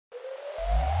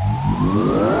Hey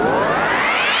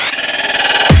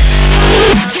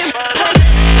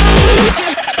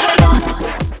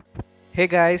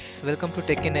guys, welcome to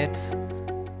TechInets.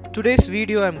 Today's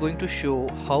video I'm going to show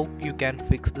how you can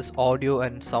fix this audio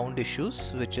and sound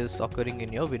issues which is occurring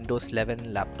in your Windows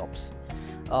 11 laptops.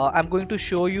 I'm going to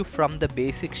show you from the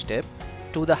basic step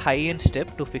to the high-end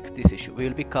step to fix this issue. We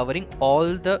will be covering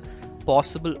all the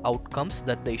possible outcomes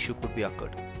that the issue could be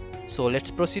occurred. So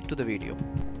let's proceed to the video.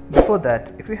 Before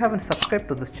that, if you haven't subscribed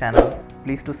to this channel,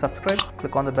 please do subscribe,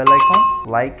 click on the bell icon,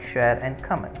 like, share and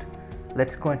comment.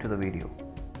 Let's go into the video.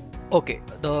 Okay,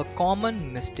 the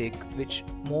common mistake which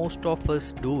most of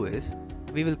us do is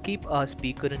we will keep our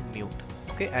speaker in mute,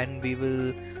 okay, and we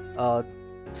will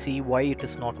see why it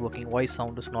is not working, why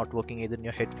sound is not working either in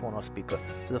your headphone or speaker.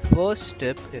 So the first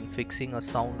step in fixing a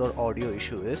sound or audio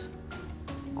issue is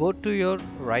go to your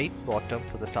right bottom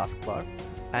to the taskbar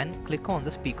and click on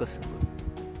the speaker symbol.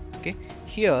 Okay,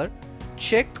 here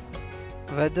check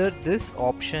whether this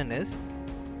option is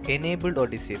enabled or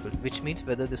disabled, which means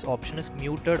whether this option is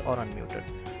muted or unmuted.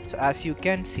 So as you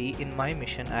can see in my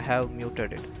mission, I have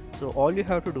muted it. So all you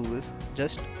have to do is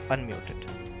just unmute it.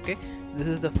 Okay, this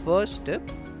is the first step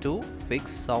to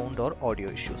fix sound or audio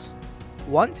issues.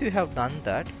 Once you have done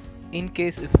that, in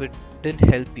case if it didn't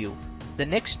help you, the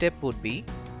next step would be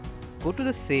go to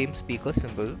the same speaker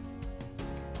symbol,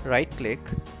 right click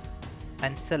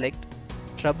and select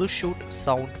troubleshoot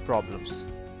sound problems.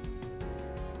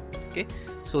 Okay,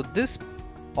 so this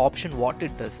option, what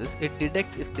it does is it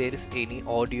detects if there is any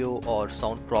audio or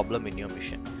sound problem in your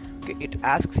machine. Okay, it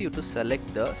asks you to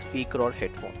select the speaker or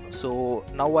headphone. So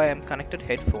now I am connected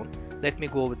headphone. Let me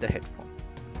go with the headphone.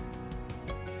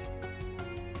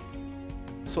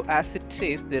 So as it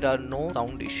says, there are no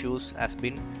sound issues has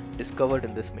been discovered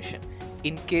in this machine.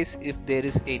 In case if there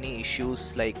is any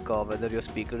issues like whether your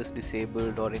speaker is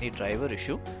disabled or any driver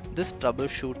issue, this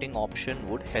troubleshooting option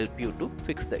would help you to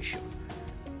fix the issue.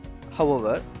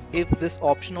 However, if this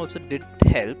option also did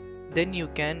help, then you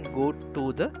can go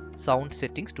to the sound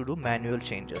settings to do manual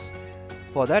changes.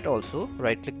 For that also,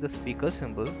 right click the speaker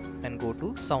symbol and go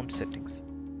to sound settings.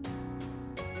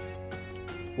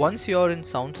 Once you are in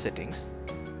sound settings,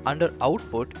 under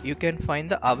output you can find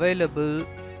the available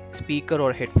speaker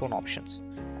or headphone options.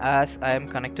 As I am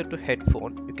connected to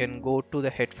headphone, you can go to the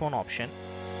headphone option,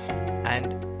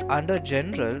 and under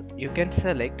general you can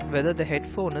select whether the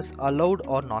headphone is allowed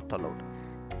or not allowed.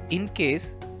 In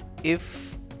case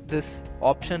if this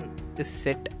option is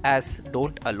set as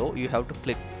don't allow, you have to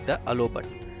click the allow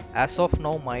button. As of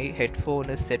now my headphone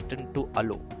is set into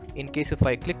allow. In case if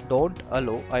I click don't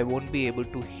allow, I won't be able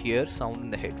to hear sound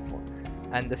in the headphone,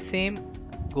 and the same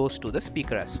goes to the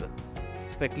speaker as well.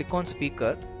 So if I click on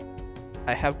speaker,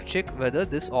 I have to check whether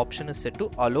this option is set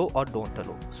to allow or don't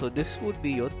allow. So this would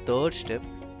be your third step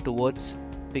towards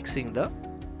fixing the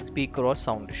speaker or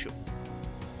sound issue.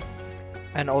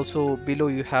 And also below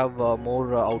you have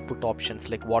more output options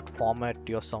like what format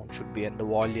your sound should be and the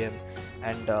volume,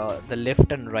 and the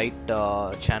left and right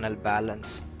channel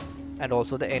balance, and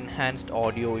also the enhanced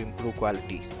audio improve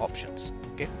quality options.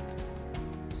 Okay,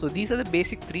 so these are the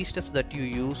basic 3 steps that you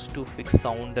use to fix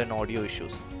sound and audio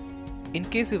issues. In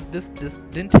case if this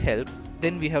didn't help,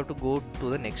 then we have to go to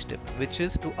the next step, which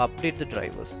is to update the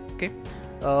drivers. Okay,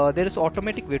 there is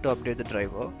automatic way to update the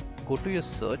driver. Go to your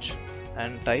search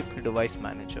and type device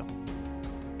manager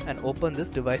and open this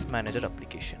device manager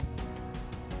application.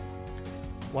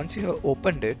 Once you have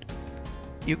opened it,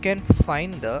 you can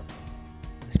find the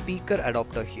speaker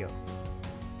adapter here.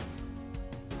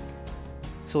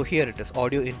 So here it is,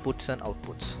 audio inputs and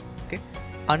outputs. Okay,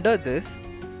 under this,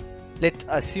 let's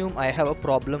assume I have a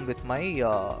problem with my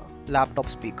laptop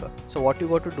speaker. So what you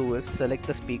got to do is select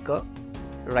the speaker,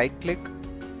 right click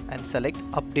and select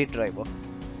update driver.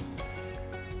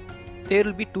 There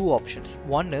will be 2 options.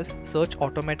 One is search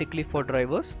automatically for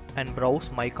drivers and browse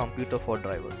my computer for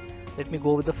drivers. Let me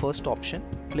go with the first option,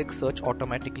 click search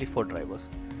automatically for drivers.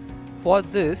 For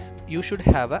this you should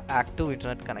have an active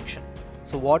internet connection.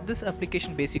 So what this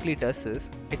application basically does is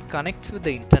it connects with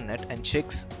the internet and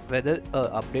checks whether an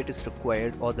update is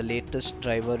required or the latest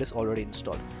driver is already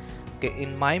installed. Okay,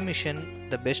 in my machine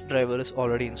the best driver is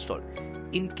already installed.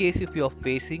 In case if you are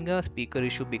facing a speaker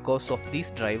issue because of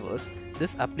these drivers,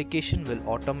 this application will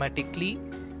automatically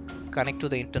connect to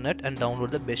the internet and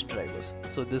download the best drivers.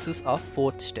 So this is our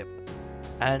 4th step.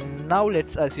 And now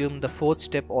let's assume the 4th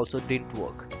step also didn't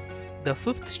work. The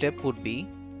 5th step would be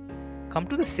come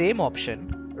to the same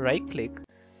option, right click,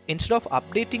 instead of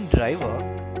updating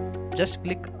driver, just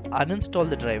click uninstall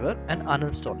the driver and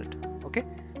uninstall it. Okay,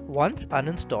 once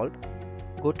uninstalled,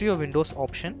 go to your Windows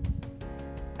option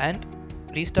and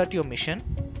restart your machine.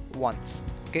 once.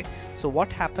 Okay, so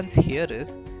what happens here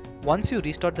is once you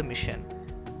restart the machine,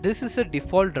 this is a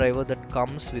default driver that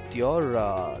comes with your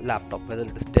laptop, whether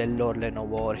it is Dell or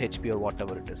Lenovo or HP or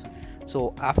whatever it is.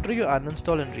 So after you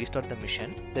uninstall and restart the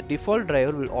machine, the default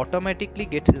driver will automatically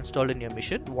get installed in your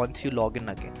machine once you log in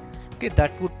again. Okay,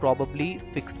 that would probably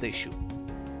fix the issue.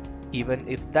 Even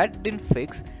if that didn't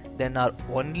fix, then our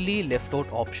only left out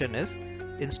option is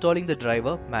installing the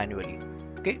driver manually.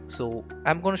 Okay, so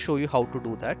I'm going to show you how to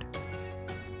do that.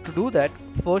 To do that,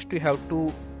 first you have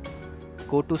to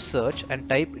go to search and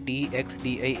type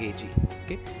DXDIAG.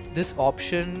 Okay, this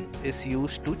option is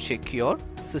used to check your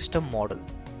system model.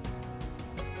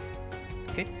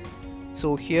 Okay,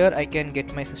 so here I can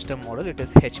get my system model. It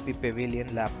is HP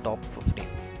Pavilion Laptop 15.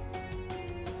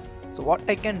 So what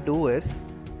I can do is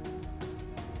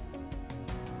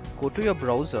go to your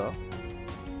browser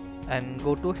and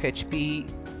go to HP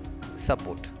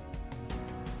support.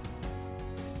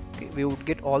 Okay, we would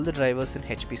get all the drivers in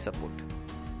HP support.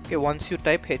 Okay, once you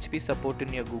type HP support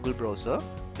in your Google browser,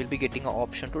 you'll be getting an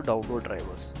option to download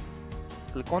drivers.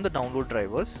 Click on the download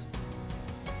drivers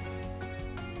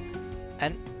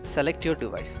and select your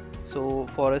device. So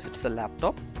for us it's a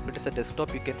laptop. If it is a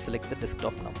desktop, you can select the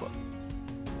desktop number.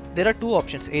 There are two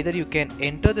options. Either you can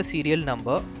enter the serial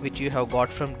number which you have got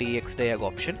from DXDiag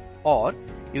option, or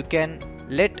you can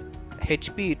let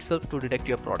HP itself to detect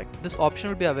your product. This option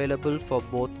will be available for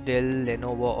both Dell,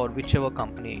 Lenovo or whichever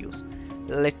company you use.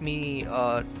 Let me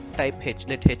type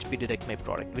let HP detect my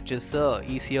product, which is a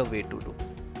easier way to do.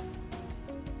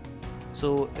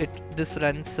 So this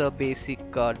runs a basic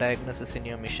diagnosis in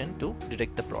your machine to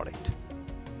detect the product.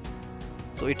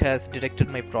 So it has detected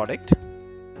my product.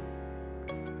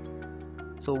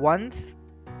 So once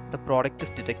the product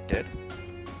is detected,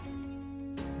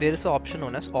 there is an option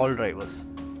known as all drivers.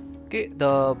 Okay,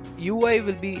 the UI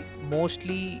will be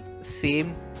mostly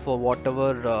same for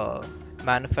whatever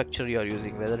manufacturer you are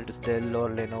using, whether it is Dell or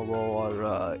Lenovo or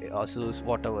Asus,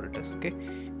 whatever it is. Okay,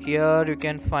 here you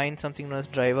can find something known as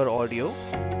driver audio,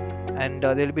 and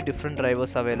there will be different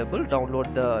drivers available.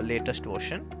 Download the latest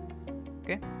version.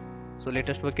 Okay, so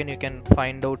latest version you can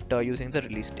find out using the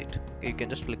release date. Okay, you can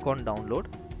just click on download,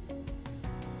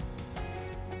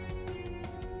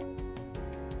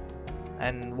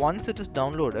 and once it is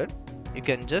downloaded, you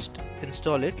can just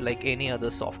install it like any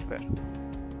other software.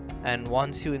 And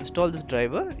once you install this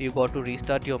driver, you got to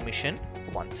restart your machine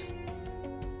once.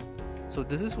 So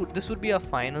this would be a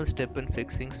final step in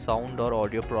fixing sound or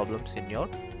audio problems in your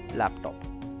laptop.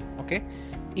 Okay,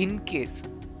 in case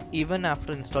even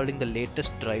after installing the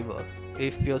latest driver,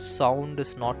 if your sound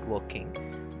is not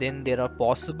working, then there are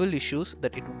possible issues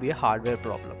that it would be a hardware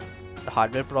problem. The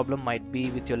hardware problem might be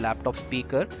with your laptop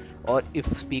speaker, or if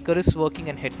speaker is working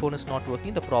and headphone is not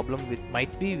working, the problem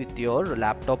might be with your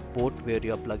laptop port where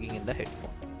you are plugging in the headphone.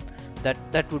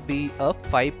 That would be a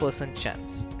 5%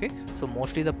 chance. Okay, so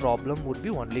mostly the problem would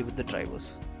be only with the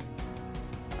drivers.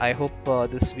 I hope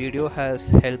this video has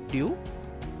helped you.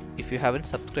 If you haven't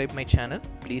subscribed my channel,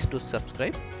 please do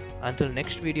subscribe. Until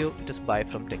next video, it is bye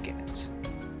from TechInits.